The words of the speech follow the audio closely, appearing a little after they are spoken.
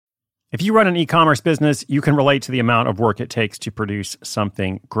If you run an e-commerce business, you can relate to the amount of work it takes to produce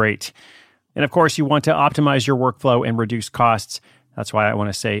something great. And of course, you want to optimize your workflow and reduce costs. That's why I want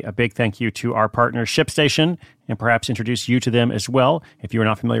to say a big thank you to our partner, ShipStation, and perhaps introduce you to them as well. If you're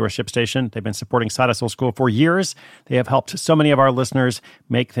not familiar with ShipStation, they've been supporting Side Hustle School for years. They have helped so many of our listeners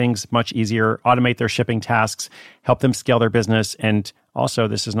make things much easier, automate their shipping tasks, help them scale their business, and also,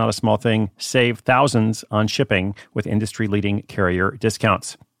 this is not a small thing, save thousands on shipping with industry-leading carrier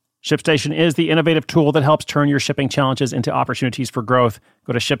discounts. ShipStation is the innovative tool that helps turn your shipping challenges into opportunities for growth.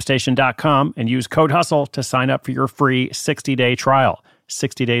 Go to ShipStation.com and use code HUSTLE to sign up for your free 60-day trial.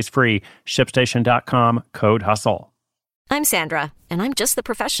 60 days free. ShipStation.com, code HUSTLE. I'm Sandra, and I'm just the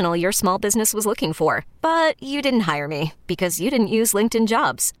professional your small business was looking for. But you didn't hire me because you didn't use LinkedIn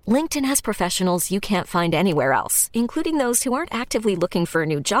Jobs. LinkedIn has professionals you can't find anywhere else, including those who aren't actively looking for a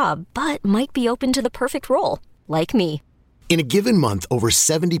new job, but might be open to the perfect role, like me. In a given month, over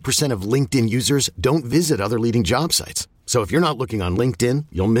 70% of LinkedIn users don't visit other leading job sites. So if you're not looking on LinkedIn,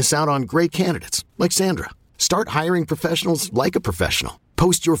 you'll miss out on great candidates like Sandra. Start hiring professionals like a professional.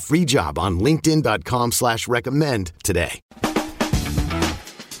 Post your free job on linkedin.com/recommend today.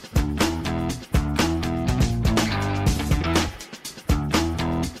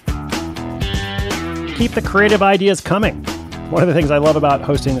 Keep the creative ideas coming. One of the things I love about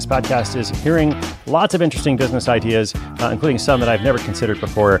hosting this podcast is hearing lots of interesting business ideas, including some that I've never considered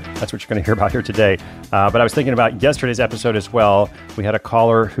before. That's what you're going to hear about here today. But I was thinking about yesterday's episode as well. We had a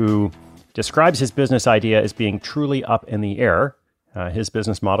caller who describes his business idea as being truly up in the air. His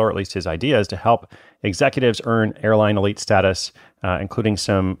business model, or at least his idea, is to help executives earn airline elite status, including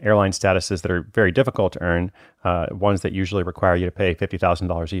some airline statuses that are very difficult to earn, ones that usually require you to pay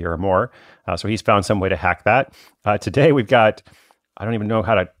 $50,000 a year or more. So he's found some way to hack that. Today we've got, I don't even know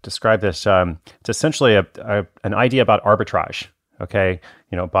how to describe this. It's essentially an idea about arbitrage. Okay,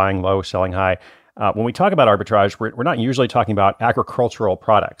 buying low, selling high. When we talk about arbitrage, we're not usually talking about agricultural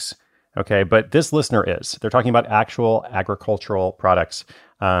products. Okay, but this listener is. They're talking about actual agricultural products.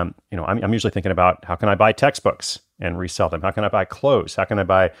 I'm usually thinking about how can I buy textbooks and resell them? How can I buy clothes? How can I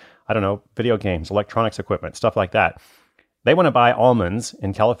buy, video games, electronics equipment, stuff like that? They want to buy almonds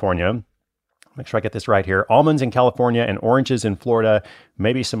in California. Make sure I get this right here. Almonds in California and oranges in Florida,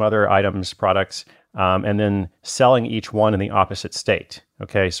 maybe some other items, products, and then selling each one in the opposite state.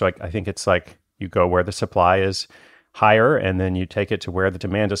 Okay, so I think it's like you go where the supply is higher, and then you take it to where the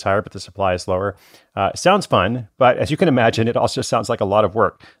demand is higher, but the supply is lower. Sounds fun, but as you can imagine, it also sounds like a lot of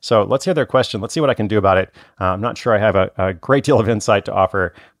work. So let's hear their question. Let's see what I can do about it. I'm not sure I have a great deal of insight to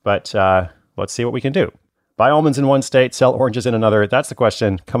offer, but let's see what we can do. Buy almonds in one state, sell oranges in another. That's the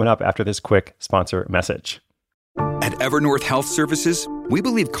question coming up after this quick sponsor message. At Evernorth Health Services, we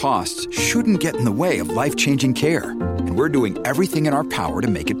believe costs shouldn't get in the way of life-changing care, and we're doing everything in our power to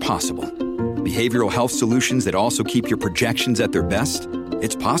make it possible. Behavioral health solutions that also keep your projections at their best?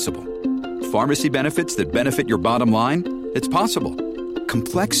 It's possible. Pharmacy benefits that benefit your bottom line? It's possible.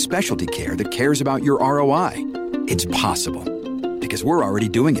 Complex specialty care that cares about your ROI? It's possible. Because we're already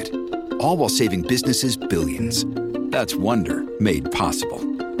doing it. All while saving businesses billions. That's Wonder made possible.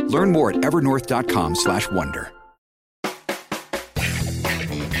 Learn more at evernorth.com/wonder.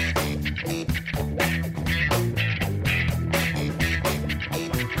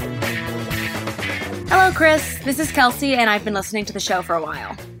 Hello, Chris. This is Kelsey, and I've been listening to the show for a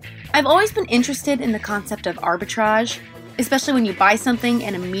while. I've always been interested in the concept of arbitrage, especially when you buy something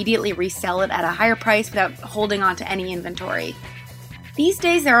and immediately resell it at a higher price without holding on to any inventory. These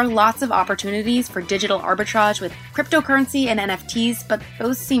days, there are lots of opportunities for digital arbitrage with cryptocurrency and NFTs, but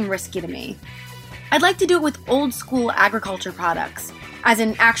those seem risky to me. I'd like to do it with old-school agriculture products, as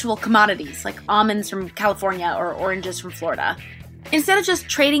in actual commodities like almonds from California or oranges from Florida. Instead of just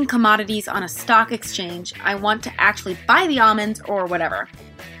trading commodities on a stock exchange, I want to actually buy the almonds or whatever.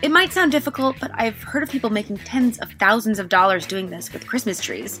 It might sound difficult, but I've heard of people making tens of thousands of dollars doing this with Christmas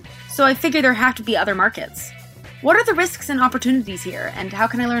trees, so I figure there have to be other markets. What are the risks and opportunities here, and how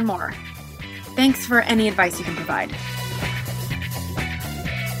can I learn more? Thanks for any advice you can provide.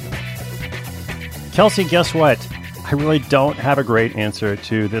 Kelsey, guess what? I really don't have a great answer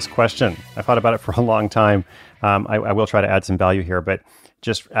to this question. I thought about it for a long time. I will try to add some value here, but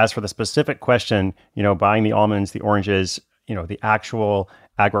just as for the specific question, buying the almonds, the oranges, the actual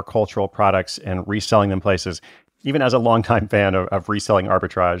agricultural products and reselling them places, even as a longtime fan of reselling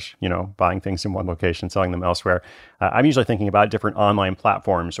arbitrage, buying things in one location, selling them elsewhere, I'm usually thinking about different online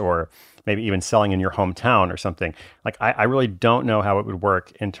platforms or maybe even selling in your hometown or something. Like, I really don't know how it would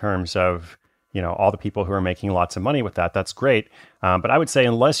work in terms of all the people who are making lots of money with that. That's great. But I would say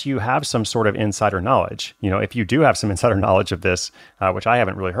unless you have some sort of insider knowledge, if you do have some insider knowledge of this, which I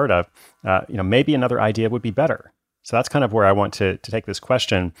haven't really heard of, maybe another idea would be better. So that's kind of where I want to take this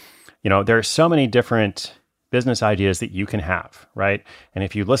question. There are so many different business ideas that you can have, right? And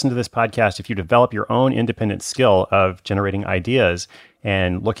if you listen to this podcast, if you develop your own independent skill of generating ideas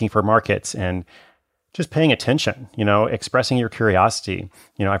and looking for markets and just paying attention, expressing your curiosity.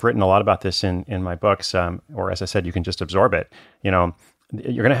 I've written a lot about this in my books, or as I said, you can just absorb it. You're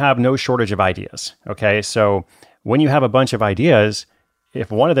going to have no shortage of ideas. Okay. So when you have a bunch of ideas, if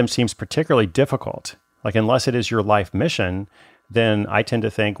one of them seems particularly difficult, like unless it is your life mission, then I tend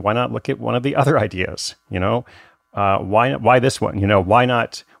to think, why not look at one of the other ideas? Why this one? Why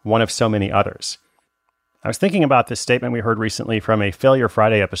not one of so many others? I was thinking about this statement we heard recently from a Failure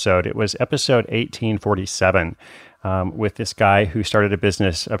Friday episode. It was episode 1847 with this guy who started a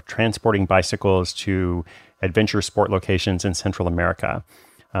business of transporting bicycles to adventure sport locations in Central America.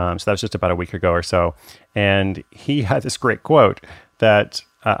 So that was just about a week ago or so. And he had this great quote that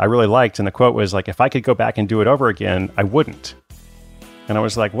I really liked. And the quote was like, if I could go back and do it over again, I wouldn't. And I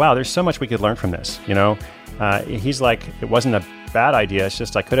was like, wow, there's so much we could learn from this. He's like, it wasn't a bad idea. It's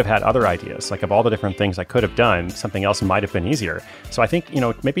just I could have had other ideas. Like of all the different things I could have done, something else might have been easier. So I think,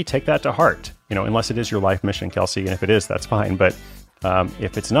 maybe take that to heart, unless it is your life mission, Kelsey. And if it is, that's fine. But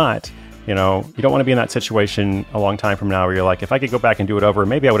if it's not, you don't want to be in that situation a long time from now where you're like, if I could go back and do it over,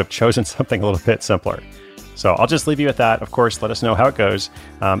 maybe I would have chosen something a little bit simpler. So I'll just leave you with that. Of course, let us know how it goes.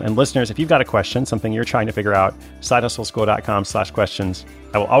 And listeners, if you've got a question, something you're trying to figure out, sidehustleschool.com/questions.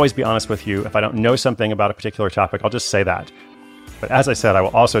 I will always be honest with you. If I don't know something about a particular topic, I'll just say that. But as I said, I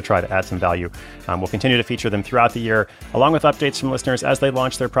will also try to add some value. We'll continue to feature them throughout the year, along with updates from listeners as they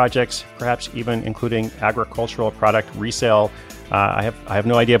launch their projects, perhaps even including agricultural product resale. I have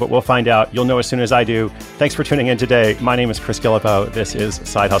no idea, but we'll find out. You'll know as soon as I do. Thanks for tuning in today. My name is Chris Guillebeau. This is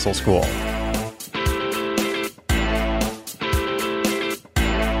Side Hustle School.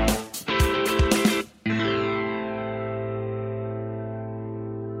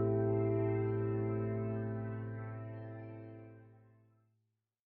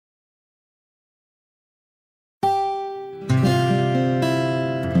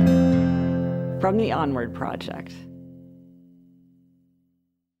 From the Onward Project.